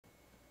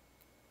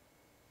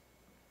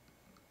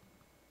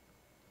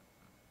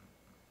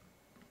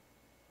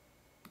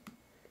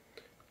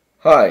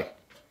Hi,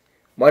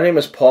 my name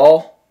is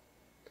Paul,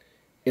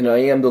 and I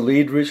am the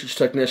lead research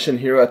technician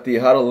here at the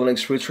How to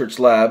Linux Research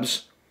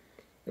Labs,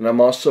 and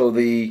I'm also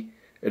the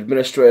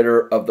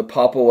administrator of the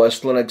Pop!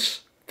 OS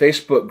Linux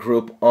Facebook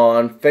group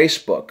on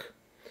Facebook.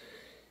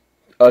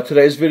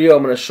 Today's video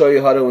I'm going to show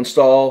you how to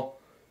install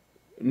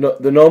the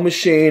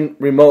NoMachine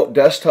remote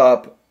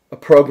desktop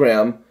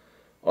program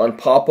on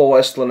Pop!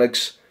 OS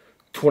Linux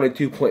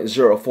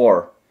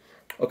 22.04.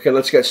 Okay,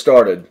 let's get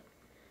started.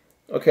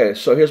 Okay,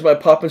 so here's my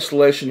POP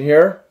installation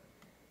here,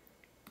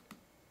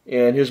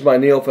 and here's my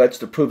NeoFetch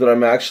to prove that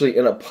I'm actually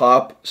in a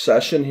POP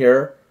session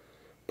here,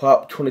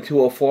 POP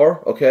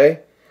 2204.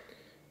 Okay,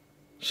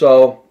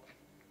 so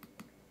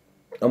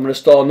I'm going to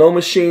install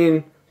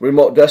NoMachine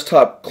remote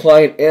desktop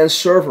client and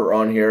server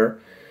on here.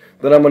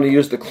 Then I'm going to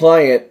use the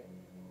client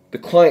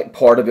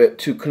part of it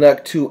to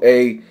connect to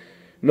a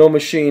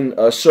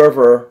NoMachine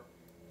server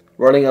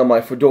running on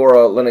my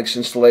Fedora Linux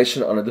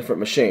installation on a different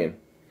machine.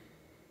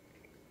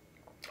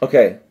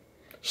 Okay,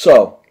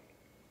 so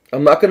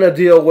I'm not going to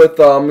deal with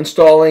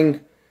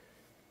installing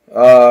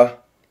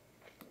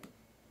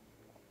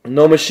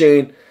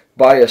NoMachine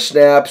via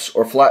snaps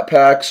or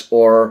flatpaks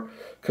or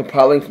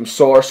compiling from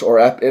source or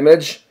app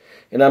image,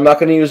 and I'm not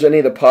going to use any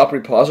of the POP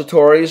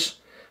repositories.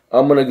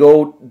 I'm going to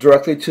go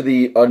directly to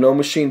the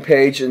NoMachine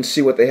page and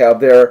see what they have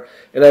there,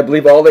 and I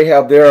believe all they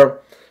have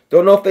there,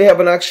 don't know if they have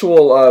an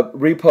actual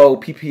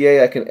repo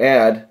PPA I can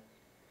add,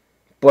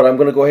 but I'm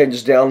going to go ahead and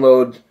just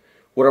download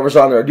whatever's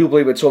on there. I do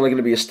believe it's only going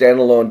to be a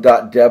standalone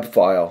 .deb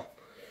file,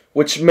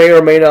 which may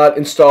or may not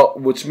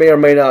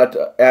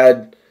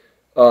add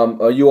a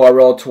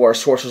URL to our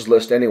sources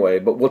list anyway,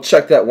 but we'll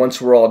check that once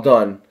we're all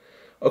done.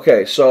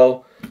 Okay,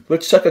 so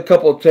let's check a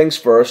couple of things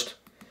first.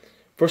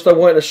 First, I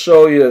wanted to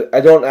show you I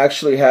don't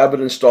actually have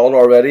it installed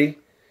already,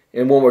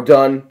 and when we're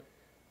done,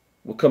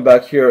 we'll come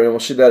back here and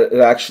we'll see that it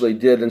actually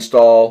did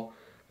install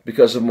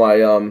because of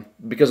my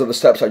because of the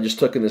steps I just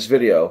took in this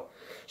video.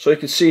 So you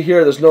can see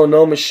here, there's no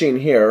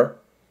NoMachine here.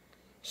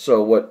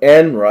 So what,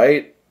 N,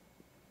 right?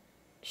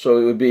 So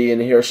it would be in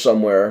here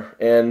somewhere.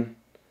 N,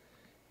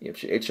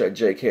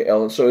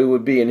 H-I-J-K-L, and so it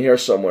would be in here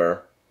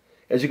somewhere.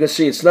 As you can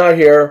see, it's not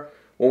here.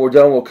 When we're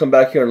done, we'll come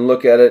back here and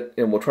look at it,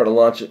 and we'll try to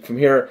launch it from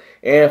here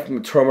and from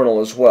the terminal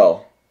as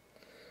well.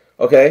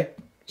 Okay,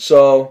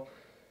 so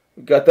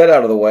we got that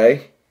out of the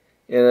way.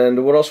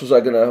 And what else was I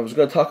was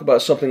gonna talk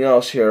about something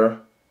else here.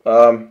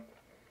 I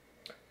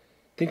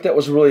think that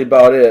was really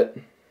about it.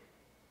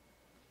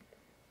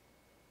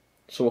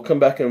 So we'll come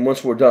back in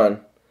once we're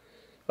done.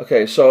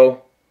 Okay,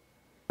 so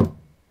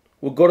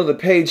we'll go to the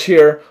page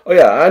here. Oh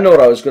yeah, I know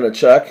what I was going to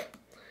check.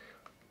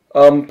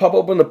 Pop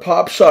open the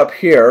Pop Shop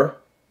here,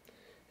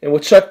 and we'll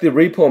check the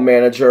repo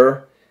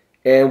manager,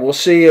 and we'll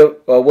see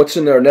what's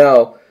in there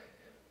now.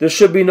 There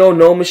should be no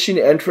NoMachine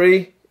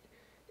entry,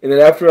 and then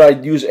after I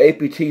use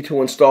apt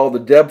to install the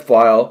deb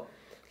file,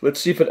 let's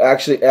see if it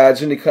actually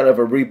adds any kind of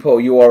a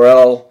repo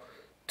URL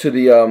to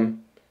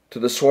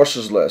the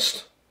sources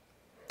list.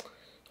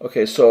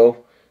 Okay,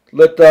 so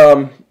let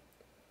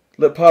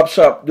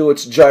PopShop do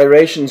its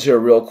gyrations here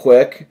real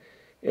quick,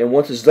 and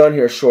once it's done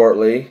here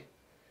shortly,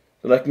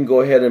 then I can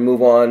go ahead and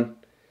move on.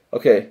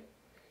 Okay,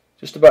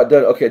 just about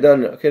done. Okay,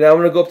 done. Okay, now I'm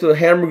going to go up to the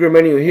hamburger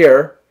menu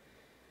here.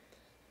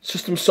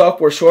 System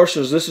Software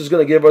Sources. This is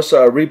going to give us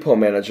a repo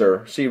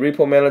manager. See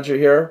repo manager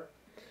here?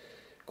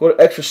 Go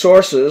to extra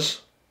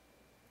sources.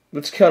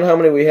 Let's count how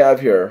many we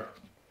have here.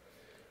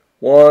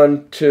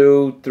 1,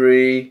 2,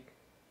 3,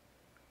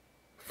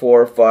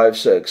 4, 5,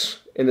 6.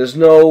 And there's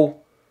no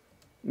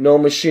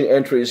machine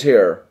entries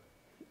here.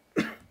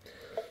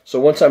 So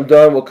once I'm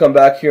done, we'll come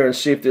back here and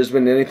see if there's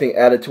been anything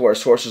added to our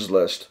sources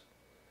list.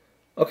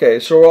 Okay,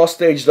 so we're all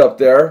staged up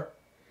there.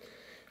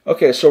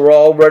 Okay, so we're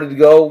all ready to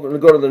go. We're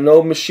going to go to the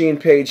NoMachine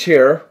page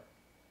here.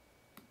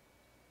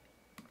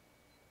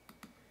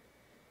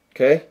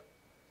 Okay,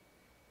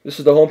 this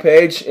is the home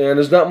page, and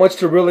there's not much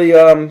to really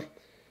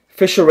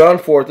fish around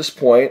for at this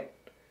point.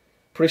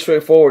 Pretty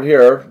straightforward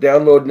here.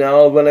 Download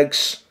now,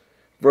 Linux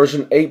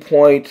version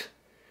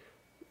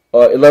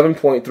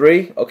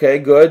 8.11.3. Okay,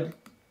 good.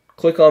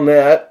 Click on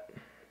that.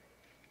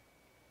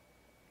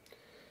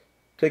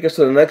 Take us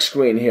to the next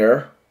screen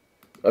here.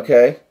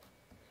 Okay.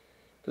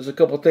 There's a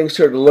couple things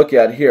here to look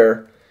at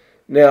here.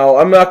 Now,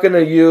 I'm going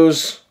to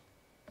use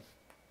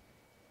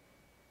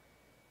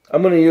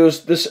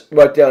this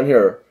right down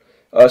here.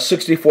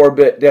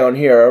 64-bit down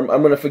here. I'm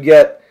going to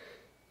forget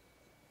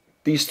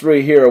these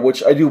three here,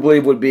 which I do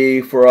believe would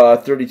be for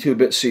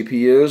 32-bit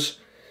CPUs.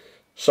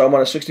 So I'm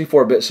on a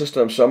 64-bit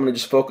system, so I'm going to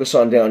just focus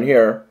on down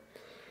here.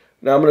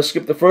 Now I'm going to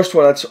skip the first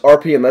one. That's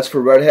RPM. That's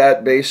for Red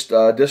Hat-based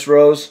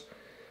distros.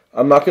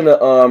 I'm not going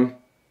to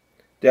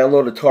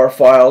download a tar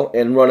file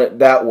and run it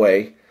that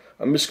way.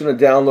 I'm just going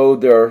to download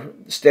their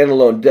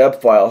standalone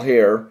deb file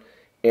here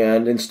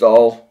and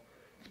install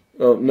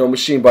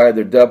NoMachine via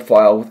their deb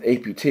file with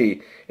apt.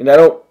 And I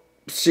don't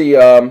see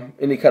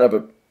any kind of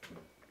a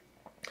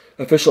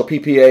official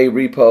PPA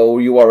repo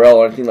URL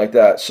or anything like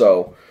that.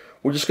 So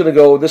we're just going to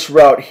go this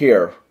route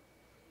here.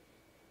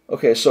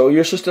 Okay, so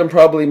your system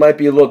probably might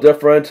be a little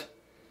different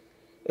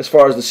as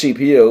far as the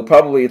CPU.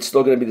 Probably it's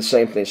still going to be the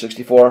same thing,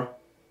 64.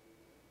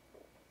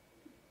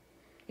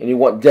 And you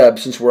want deb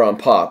since we're on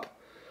POP.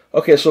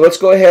 Okay, so let's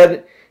go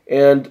ahead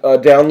and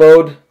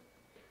download.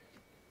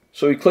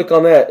 So we click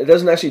on that. It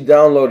doesn't actually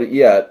download it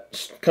yet.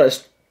 It kind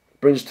of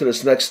brings us to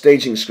this next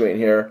staging screen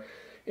here.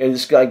 And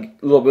it's got a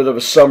little bit of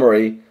a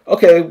summary.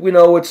 Okay, we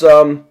know it's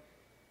the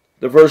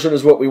version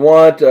is what we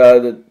want.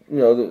 The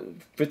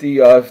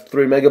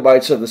 53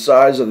 megabytes of the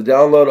size of the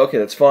download. Okay,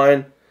 that's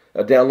fine.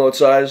 A download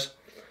size.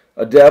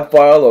 A deb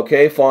file.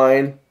 Okay,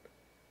 fine.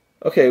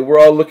 Okay, we're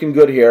all looking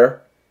good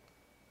here.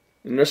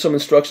 And there's some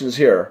instructions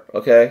here.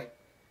 Okay.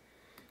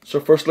 So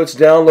first, let's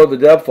download the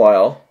deb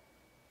file.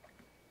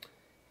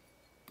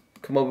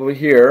 Come over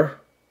here.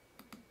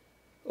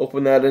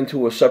 Open that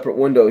into a separate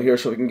window here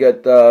so we can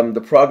get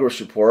the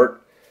progress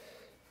report.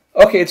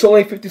 Okay, it's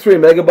only 53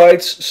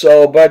 megabytes,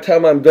 so by the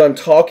time I'm done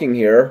talking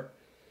here,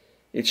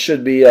 it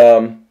should be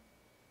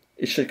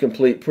it should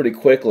complete pretty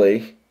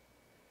quickly.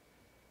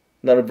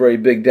 Not a very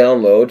big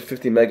download,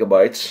 50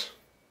 megabytes.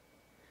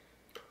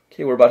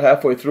 Okay, we're about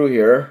halfway through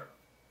here.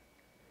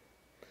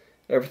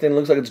 Everything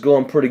looks like it's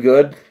going pretty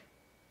good.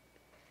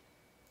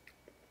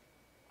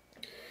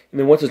 And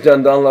then once it's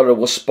done downloaded,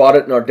 we'll spot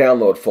it in our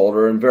download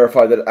folder and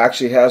verify that it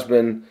actually has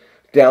been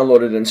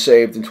downloaded and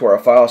saved into our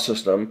file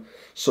system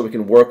so we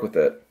can work with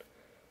it.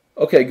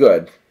 Okay,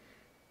 good.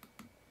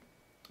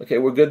 Okay,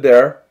 we're good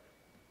there.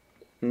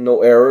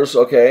 No errors.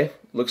 Okay,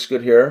 looks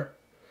good here.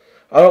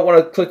 I don't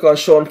want to click on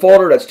show in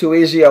folder. That's too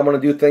easy. I want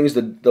to do things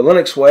the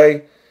Linux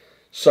way.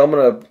 So I'm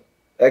going to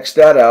X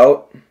that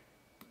out.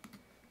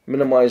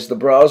 Minimize the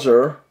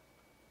browser.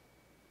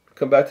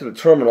 Come back to the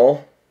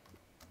terminal.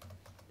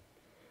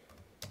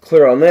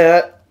 Clear on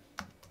that.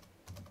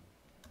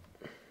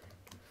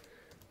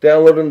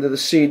 Download into the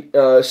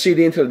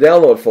CD into the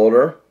download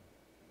folder.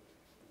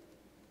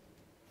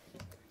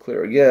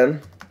 Clear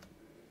again.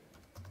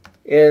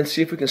 And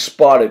see if we can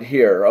spot it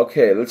here.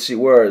 Okay, let's see.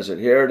 Where is it?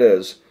 Here it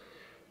is.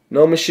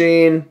 No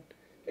machine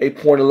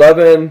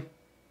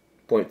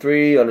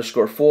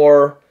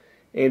 8.11.3_4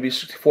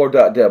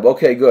 AMD64.deb.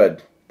 Okay,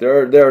 good.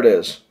 There it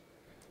is.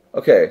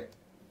 Okay.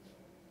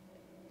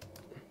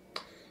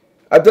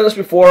 I've done this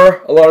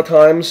before a lot of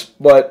times,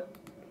 but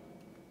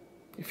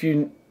if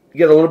you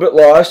get a little bit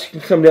lost, you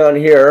can come down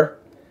here,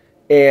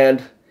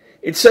 and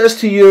it says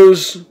to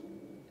use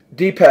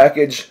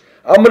dpackage.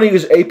 I'm going to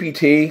use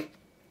APT.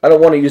 I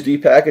don't want to use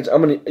dpackage.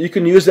 You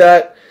can use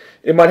that.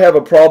 It might have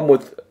a problem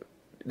with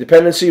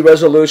dependency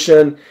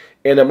resolution,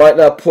 and it might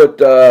not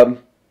put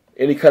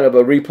any kind of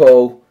a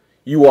repo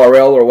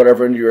URL or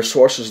whatever into your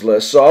sources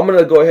list. So I'm going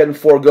to go ahead and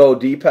forego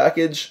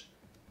dpackage.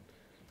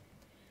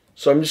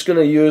 So I'm just going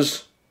to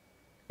use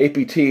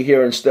APT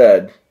here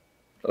instead.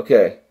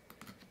 Okay.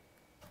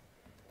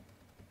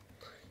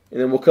 And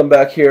then we'll come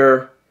back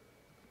here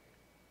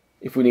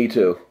if we need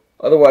to.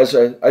 Otherwise,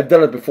 I've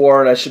done it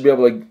before, and I should be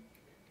able to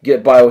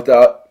get by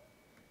without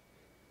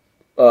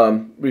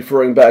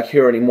referring back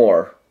here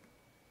anymore.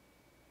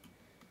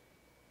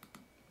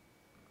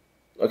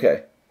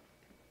 Okay.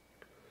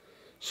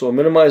 So we'll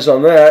minimize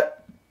on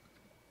that,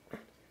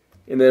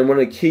 and then when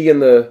I key in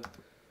the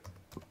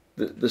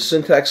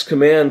syntax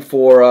command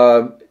for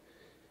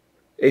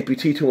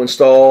APT to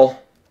install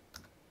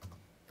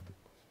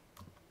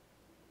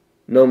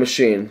no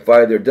machine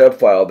via their deb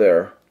file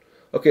there.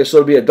 Okay, so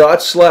it'll be a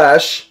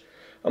 /.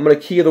 I'm going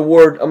to key the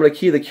word. I'm going to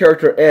key the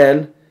character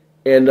N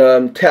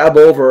and tab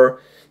over.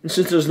 And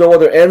since there's no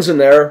other N's in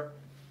there,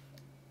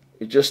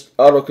 it just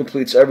auto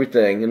completes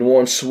everything in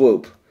one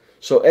swoop.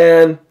 So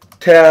N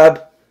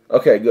tab.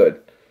 Okay,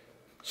 good.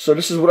 So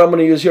this is what I'm going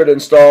to use here to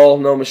install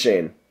no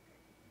machine.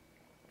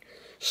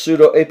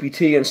 Sudo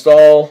apt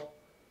install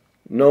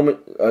no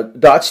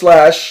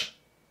 /,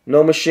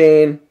 no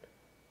machine,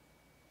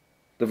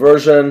 the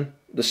version,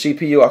 the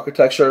CPU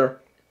architecture,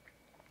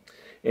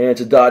 and it's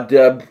a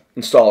 .deb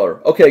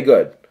installer. Okay,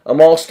 good. I'm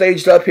all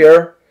staged up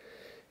here,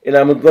 and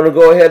I'm going to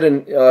go ahead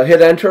and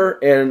hit enter,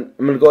 and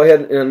I'm going to go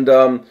ahead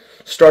and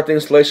start the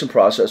installation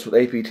process with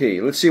apt.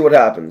 Let's see what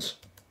happens.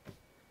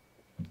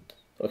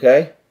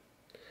 Okay.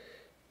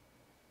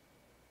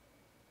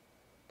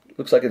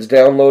 Looks like it's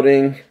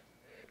downloading.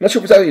 I'm not sure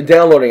if it's actually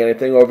downloading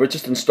anything or if it's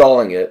just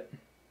installing it.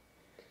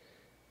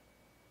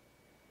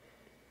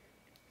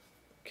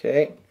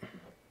 Okay.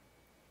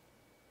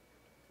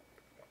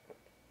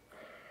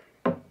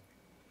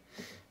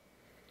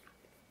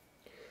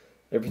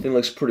 Everything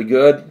looks pretty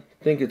good.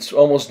 I think it's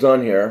almost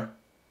done here.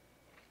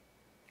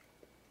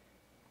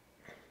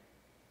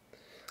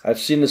 I've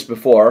seen this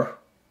before.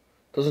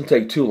 Doesn't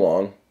take too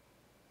long.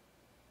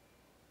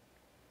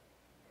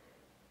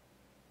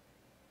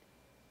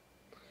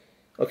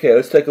 Okay,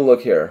 let's take a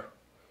look here.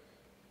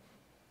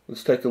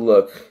 Let's take a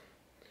look.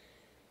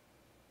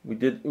 We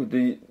did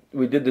the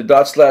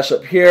 //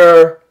 up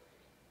here,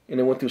 and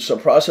it went through some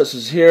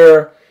processes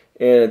here,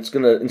 and it's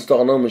going to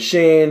install no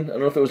machine. I don't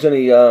know if there was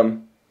any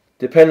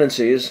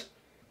dependencies.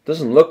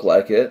 Doesn't look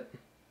like it,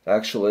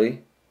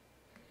 actually.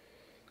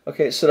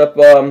 Okay, set up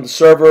the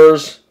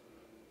servers,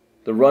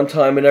 the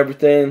runtime and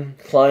everything,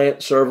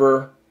 client,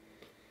 server,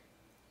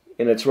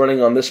 and it's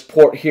running on this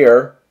port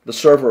here. The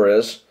server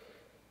is.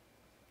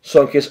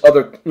 So in case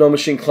other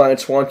NoMachine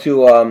clients want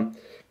to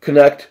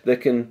connect, they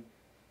can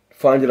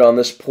find it on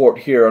this port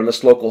here, on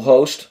this local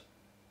host.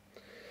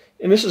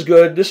 And this is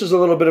good. This is a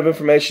little bit of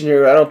information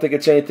here. I don't think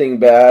it's anything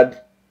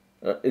bad.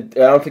 I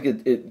don't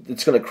think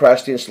it's going to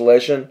crash the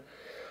installation.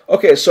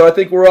 Okay, so I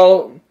think we're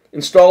all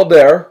installed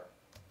there.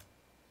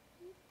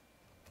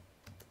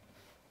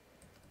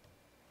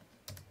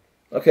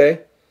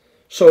 Okay,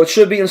 so it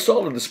should be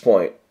installed at this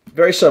point.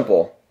 Very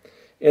simple.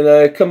 And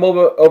I come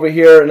over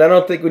here, and I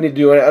don't think we need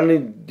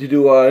to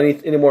do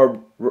any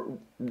more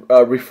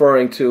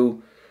referring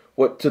to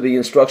the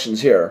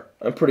instructions here.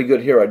 I'm pretty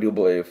good here, I do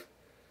believe.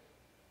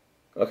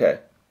 Okay.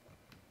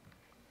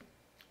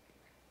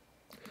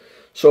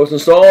 So it's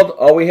installed.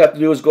 All we have to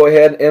do is go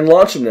ahead and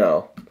launch them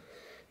now.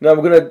 Now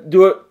we're going to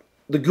do it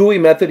the GUI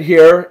method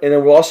here, and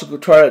then we'll also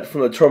try it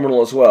from the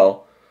terminal as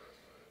well.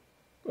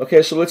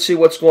 Okay, so let's see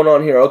what's going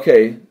on here.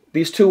 Okay,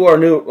 these two are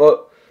new.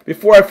 Well,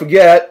 before I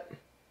forget,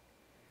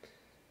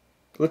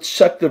 let's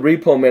check the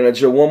repo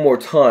manager one more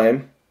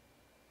time.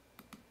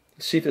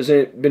 See if there's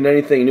been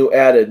anything new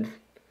added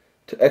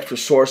to extra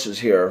sources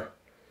here.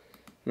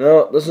 No,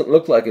 it doesn't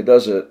look like it,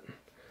 does it?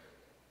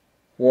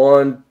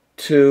 1,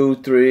 2,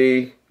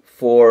 3,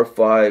 4,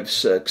 5,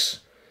 6.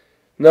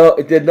 No,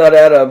 it did not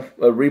add a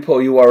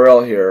repo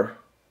URL here.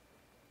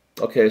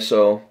 Okay,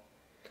 so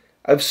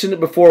I've seen it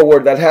before where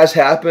that has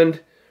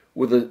happened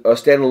with a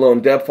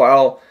standalone deb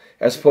file,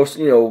 as opposed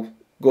to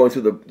going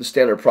through the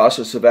standard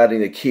process of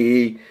adding the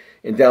key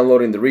and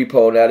downloading the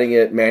repo and adding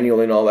it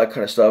manually and all that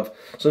kind of stuff.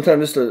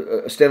 Sometimes just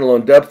a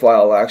standalone deb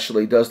file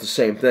actually does the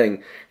same thing.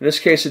 In this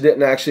case, it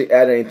didn't actually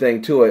add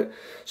anything to it.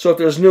 So if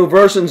there's new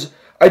versions,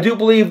 I do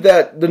believe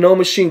that the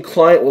NoMachine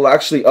client will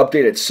actually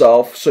update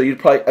itself. So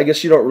I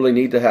guess you don't really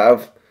need to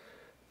have,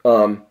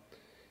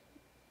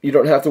 you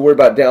don't have to worry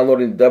about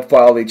downloading the deb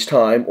file each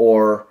time,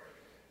 or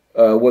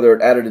whether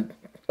it added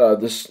the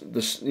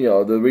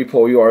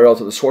repo URL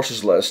to the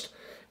sources list.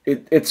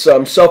 It's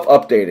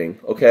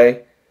self-updating.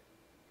 Okay.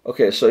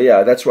 Okay, so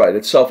yeah, that's right.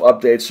 It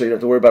self-updates, so you don't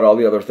have to worry about all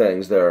the other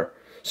things there.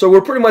 So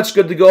we're pretty much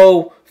good to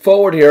go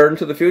forward here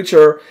into the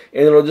future,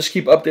 and it'll just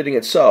keep updating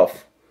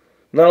itself.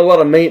 Not a lot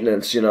of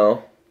maintenance,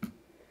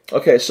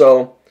 Okay,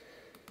 so,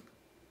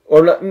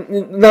 or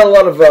not a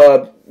lot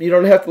of, you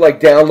don't have to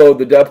download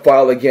the deb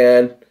file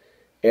again,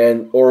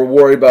 or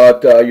worry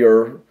about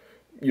your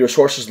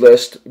sources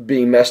list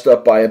being messed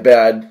up by a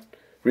bad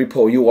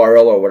repo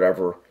URL or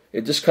whatever.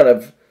 It just kind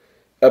of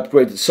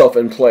upgrades itself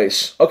in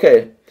place.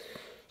 Okay.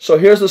 So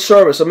here's the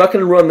service. I'm not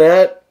going to run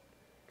that.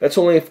 That's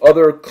only if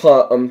other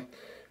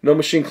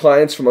NoMachine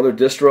clients from other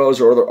distros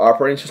or other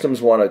operating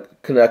systems want to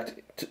connect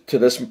to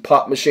this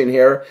POP machine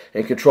here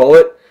and control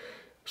it.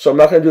 So I'm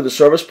not going to do the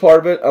service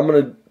part of it. I'm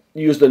going to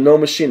use the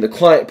NoMachine, the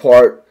client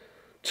part,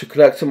 to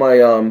connect to my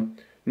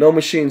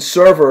NoMachine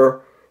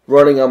server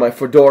running on my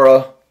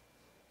Fedora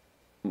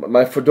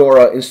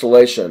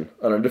installation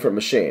on a different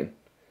machine.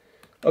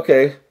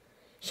 Okay,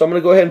 so I'm going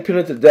to go ahead and pin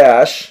it to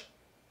dash.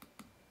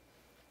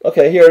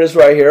 Okay, here it is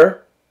right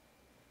here.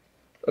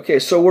 Okay,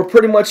 so we're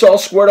pretty much all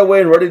squared away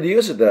and ready to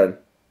use it then.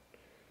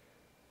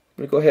 Let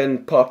me go ahead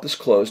and pop this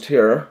closed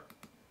here.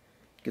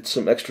 Get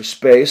some extra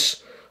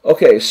space.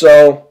 Okay,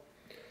 so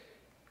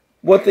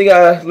one thing,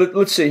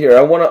 let's see here.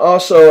 I want to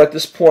also at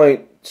this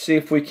point see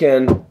if we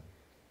can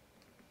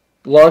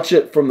launch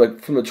it from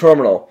the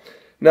terminal.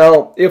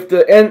 Now, if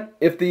the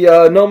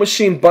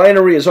NoMachine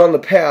binary is on the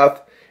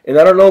path, and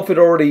I don't know if it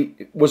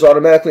already was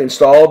automatically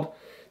installed,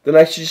 then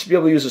I should just be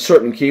able to use a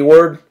certain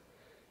keyword.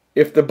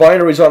 If the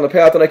binary is on the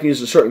path, then I can use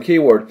a certain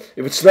keyword.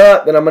 If it's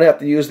not, then I'm going to have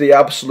to use the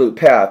absolute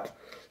path.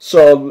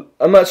 So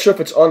I'm not sure if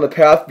it's on the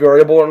path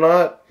variable or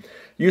not.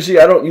 Usually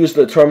I don't use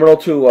the terminal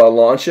to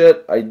launch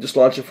it. I just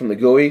launch it from the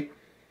GUI.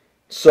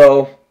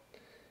 So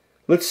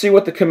let's see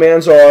what the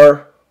commands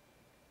are.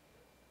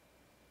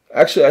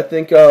 Actually, I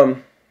think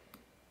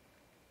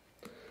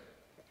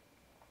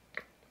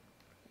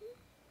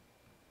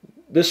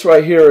this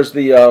right here is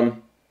the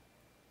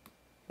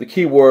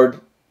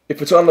keyword.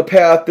 If it's on the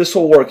path, this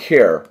will work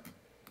here.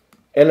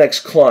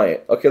 NX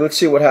client. Okay, let's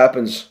see what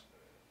happens.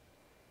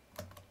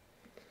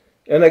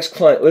 NX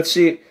client. Let's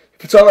see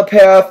if it's on the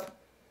path.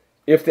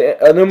 If the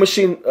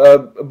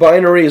NoMachine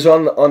binary is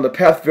on the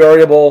path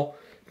variable,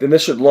 then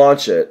this should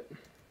launch it.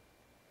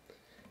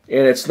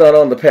 And it's not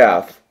on the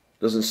path.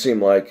 Doesn't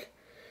seem like.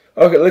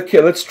 Okay,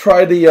 let's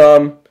try the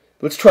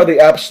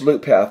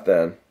absolute path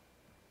then.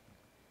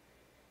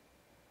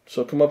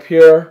 So come up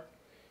here.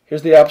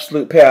 Here's the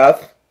absolute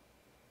path.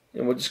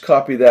 And we'll just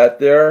copy that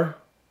there.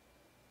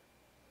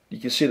 You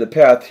can see the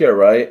path here,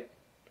 right?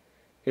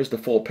 Here's the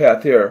full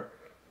path here.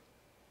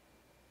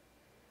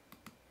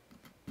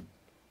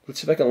 Let's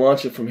see if I can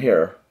launch it from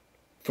here,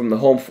 from the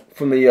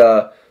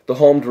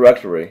home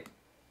directory,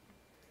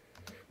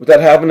 without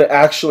having to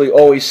actually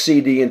always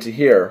CD into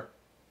here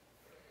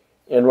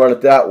and run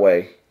it that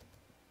way.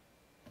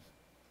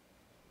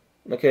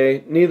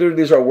 Okay, neither of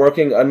these are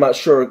working. I'm not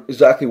sure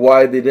exactly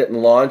why they didn't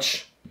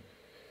launch.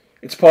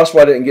 It's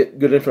possible I didn't get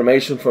good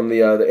information from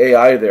the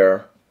AI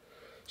there.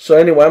 So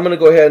anyway, I'm going to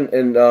go ahead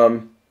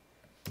and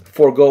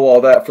forego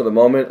all that for the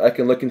moment. I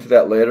can look into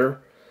that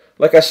later.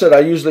 Like I said,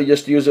 I usually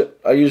just use it.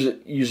 I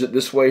use it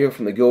this way here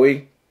from the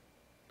GUI.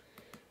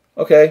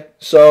 Okay,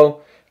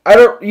 so I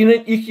don't.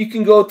 You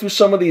can go through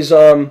some of these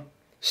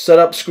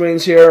setup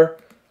screens here.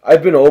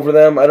 I've been over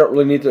them. I don't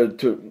really need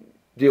to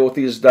deal with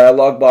these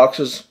dialog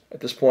boxes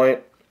at this point.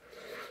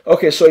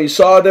 Okay, so you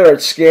saw there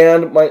it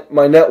scanned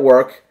my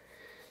network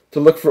to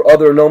look for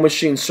other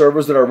NoMachine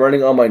servers that are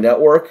running on my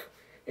network,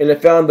 and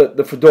it found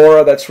the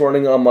Fedora that's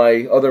running on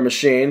my other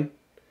machine.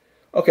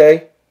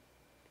 Okay.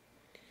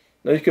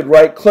 Now you could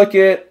right-click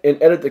it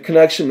and edit the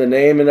connection, the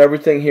name, and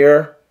everything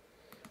here.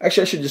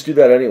 Actually, I should just do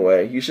that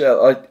anyway. Usually,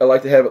 I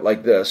like to have it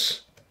like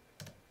this: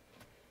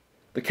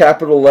 the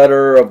capital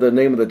letter of the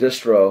name of the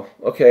distro.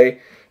 Okay,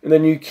 and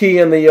then you key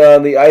in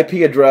the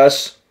IP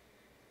address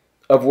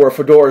of where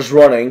Fedora is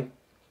running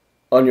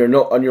on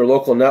your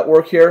local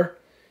network here,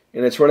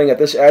 and it's running at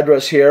this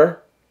address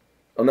here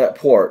on that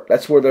port.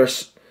 That's where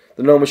there's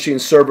the NoMachine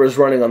server is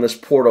running on this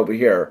port over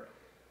here.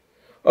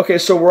 Okay,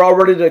 so we're all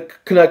ready to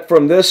connect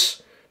from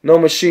this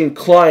NoMachine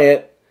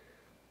client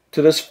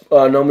to this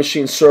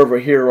NoMachine server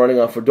here running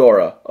on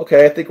Fedora.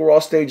 Okay, I think we're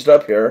all staged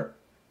up here.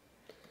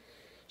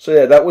 So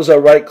yeah, that was a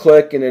right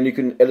click, and then you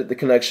can edit the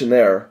connection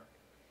there.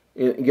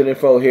 And get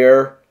info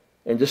here,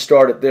 and just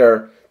start it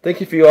there. I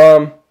think if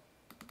you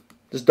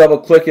just double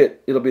click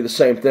it, it'll be the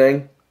same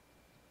thing.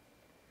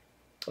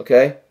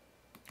 Okay,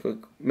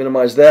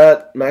 minimize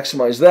that,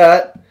 maximize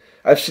that.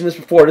 I've seen this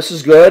before. This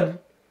is good.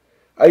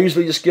 I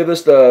usually just give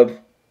this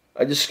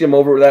I just skim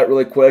over that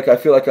really quick. I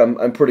feel like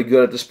I'm pretty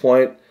good at this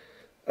point.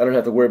 I don't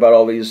have to worry about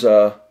all these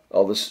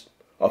all this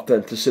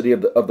authenticity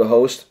of the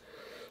host.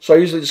 So I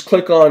usually just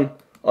click on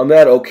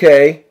that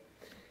OK,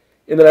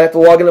 and then I have to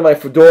log into my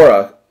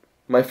Fedora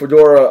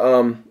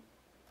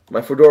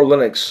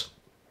Linux.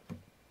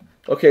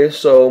 Okay,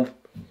 so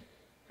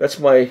that's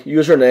my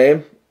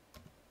username,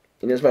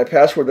 and there's my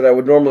password that I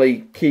would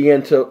normally key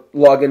in to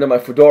log into my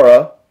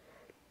Fedora.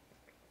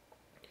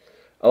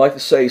 I like to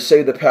say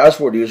save the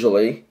password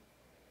usually.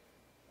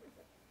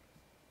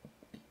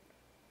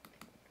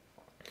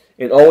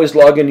 And always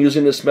log in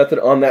using this method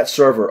on that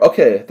server.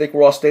 Okay, I think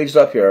we're all staged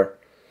up here.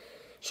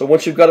 So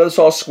once you've got this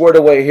all squared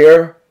away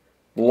here,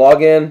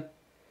 log in,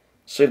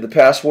 save the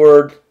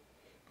password,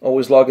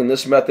 always log in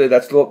this method.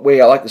 That's the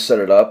way I like to set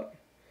it up.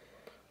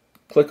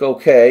 Click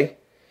OK.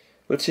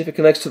 Let's see if it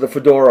connects to the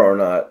Fedora or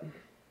not.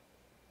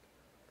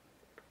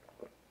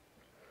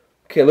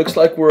 Okay, looks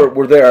like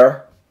we're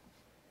there.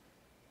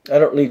 I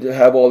don't need to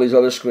have all these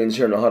other screens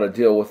here and know how to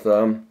deal with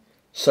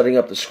setting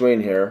up the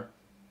screen here.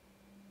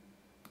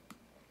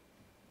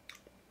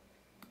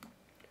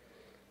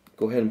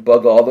 Go ahead and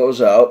bug all those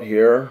out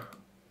here.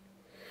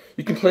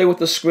 You can play with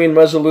the screen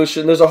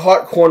resolution. There's a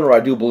hot corner,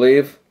 I do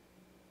believe.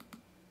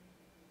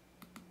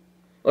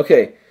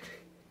 Okay,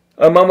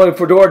 I'm on my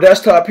Fedora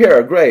desktop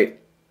here. Great.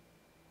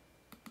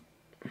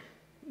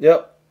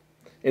 Yep.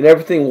 And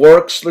everything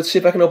works. Let's see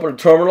if I can open a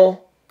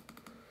terminal.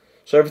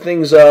 So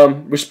everything's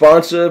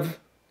responsive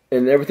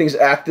and everything's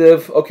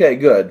active. Okay,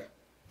 good.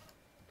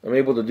 I'm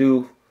able to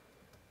do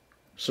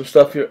some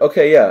stuff here.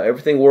 Okay, yeah,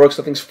 everything works.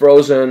 Nothing's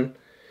frozen.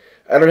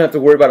 I don't have to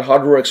worry about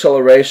hardware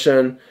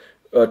acceleration,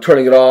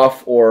 turning it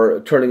off,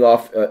 or turning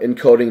off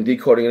encoding,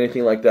 decoding,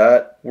 anything like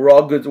that. We're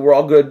all good. We're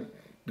all good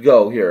to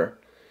go here.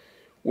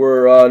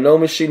 We're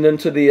NoMachine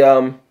into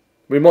the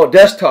remote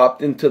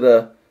desktop into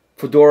the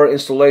Fedora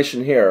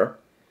installation here.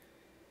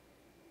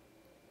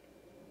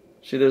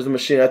 See, there's the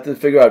machine. I have to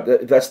figure out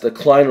if that's the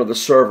client or the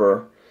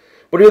server.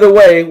 But either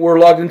way, we're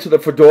logged into the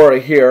Fedora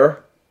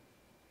here.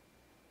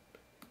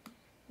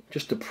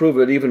 Just to prove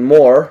it even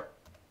more.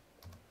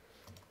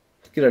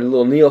 Get a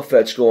little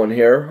NeoFetch going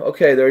here.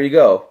 Okay, there you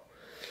go.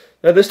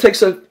 Now this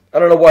takes I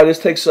don't know why this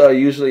takes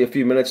usually a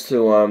few minutes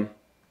to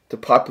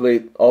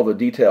populate all the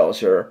details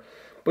here.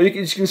 But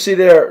you can see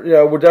there, you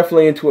know, we're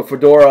definitely into a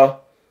Fedora.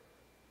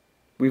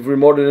 We've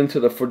remoted into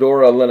the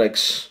Fedora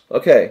Linux.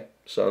 Okay,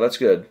 so that's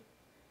good.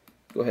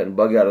 Go ahead and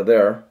bug out of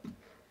there.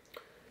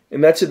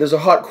 And that's it. There's a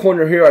hot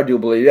corner here, I do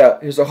believe. Yeah,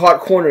 there's a hot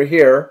corner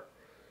here.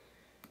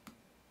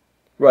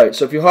 Right,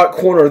 so if you hot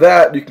corner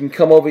that, you can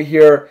come over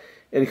here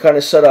and kind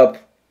of set up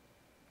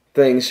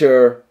things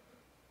here.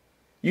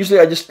 Usually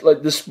I just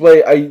like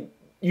display. I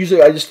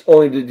just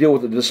only deal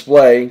with the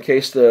display in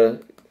case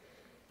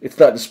it's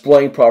not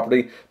displaying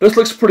properly. This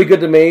looks pretty good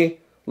to me.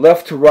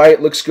 Left to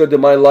right looks good to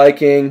my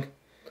liking.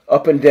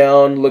 Up and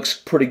down looks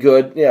pretty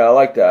good. Yeah, I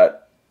like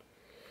that.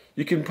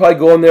 You can probably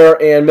go in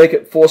there and make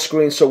it full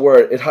screen so where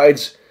it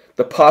hides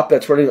the pop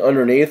that's running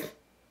underneath.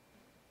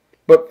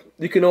 But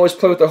you can always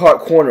play with the hot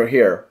corner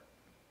here.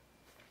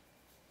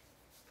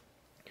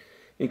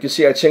 You can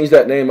see I changed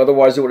that name.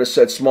 Otherwise, it would have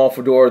said small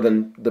Fedora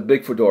than the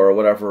big Fedora or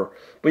whatever.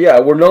 But yeah,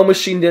 we're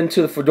NoMachined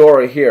into the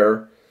Fedora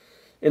here.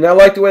 And I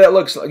like the way that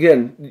looks.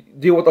 Again,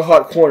 deal with the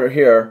hot corner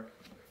here.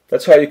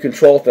 That's how you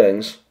control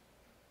things.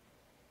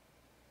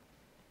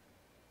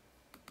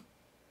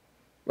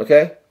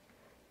 Okay?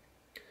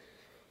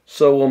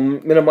 So we'll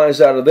minimize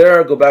out of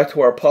there. Go back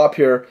to our pop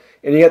here.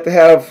 And you have to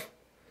have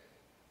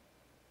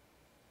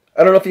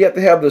I don't know if you have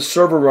to have the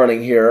server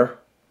running here.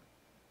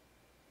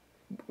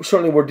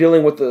 Certainly we're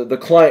dealing with the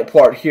client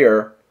part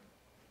here.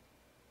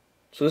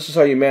 So this is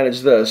how you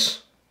manage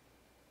this.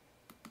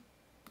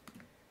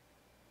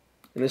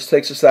 And this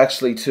takes us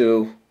actually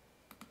to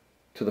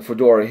the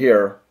Fedora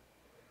here.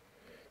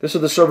 This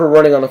is the server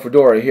running on the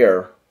Fedora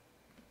here.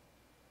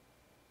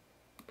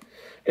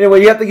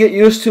 Anyway, you have to get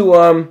used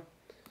to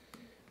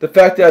the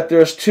fact that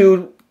there's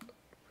two.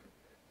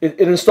 It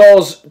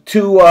installs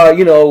two,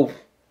 you know,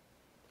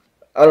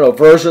 I don't know,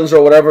 versions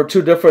or whatever,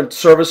 two different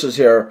services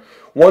here.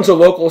 One's a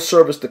local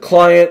service to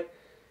client.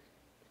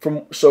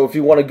 So if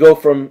you want to go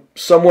from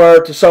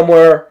somewhere to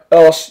somewhere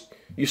else,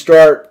 you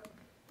start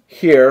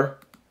here.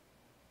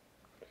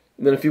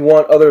 And then if you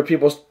want other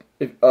people's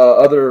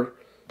other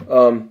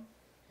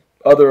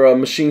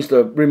machines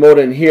to remote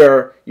in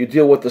here, you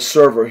deal with the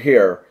server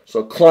here.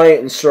 So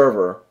client and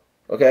server,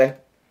 okay?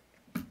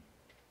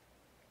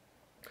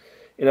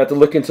 You have to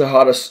look into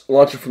how to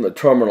launch it from the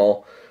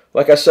terminal.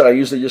 Like I said, I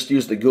usually just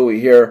use the GUI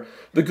here.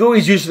 The GUI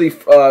is usually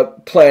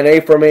plan A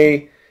for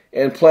me,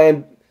 and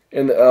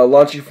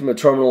launching from the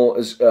terminal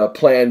is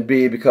plan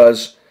B,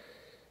 because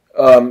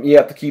you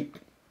have to keep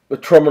the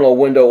terminal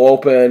window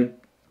open,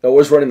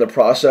 always running the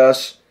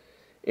process,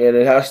 and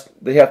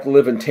they have to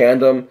live in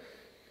tandem,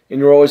 and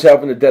you're always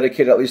having to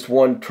dedicate at least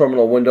one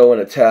terminal window and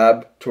a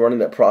tab to running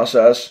that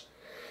process.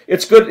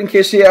 It's good in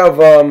case you have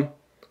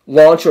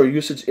launch or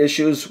usage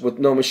issues with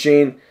no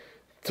machine,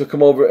 to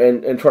come over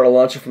and try to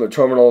launch it from the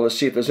terminal to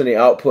see if there's any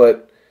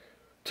output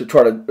to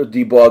try to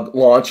debug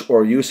launch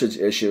or usage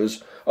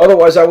issues.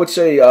 Otherwise, I would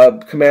say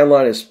the command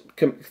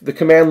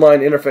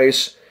line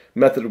interface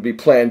method would be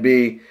plan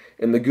B,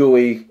 and the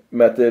GUI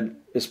method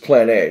is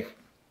plan A.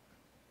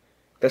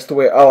 That's the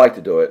way I like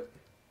to do it.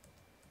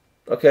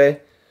 Okay,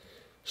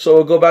 so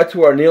we'll go back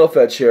to our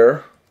Neofetch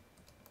here.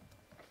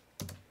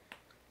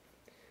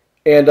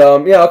 And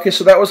yeah, okay,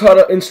 so that was how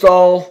to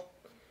install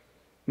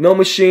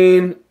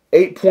NoMachine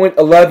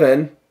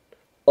 8.11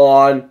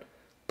 on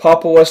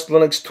Pop! OS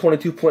Linux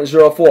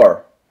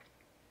 22.04.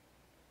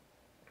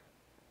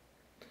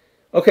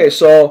 Okay,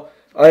 so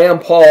I am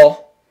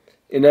Paul,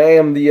 and I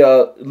am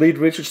the lead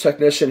research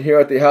technician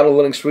here at the How to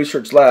Linux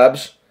Research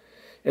Labs,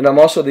 and I'm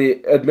also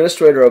the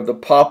administrator of the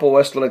Pop!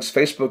 OS Linux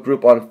Facebook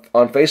group on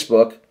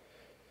Facebook.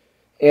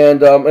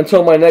 And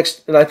until my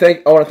next, and I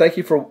want to thank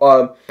you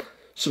for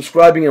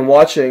subscribing and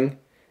watching,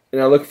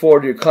 and I look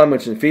forward to your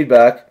comments and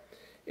feedback.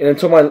 And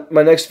until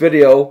my next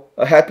video,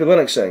 a happy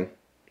Linuxing.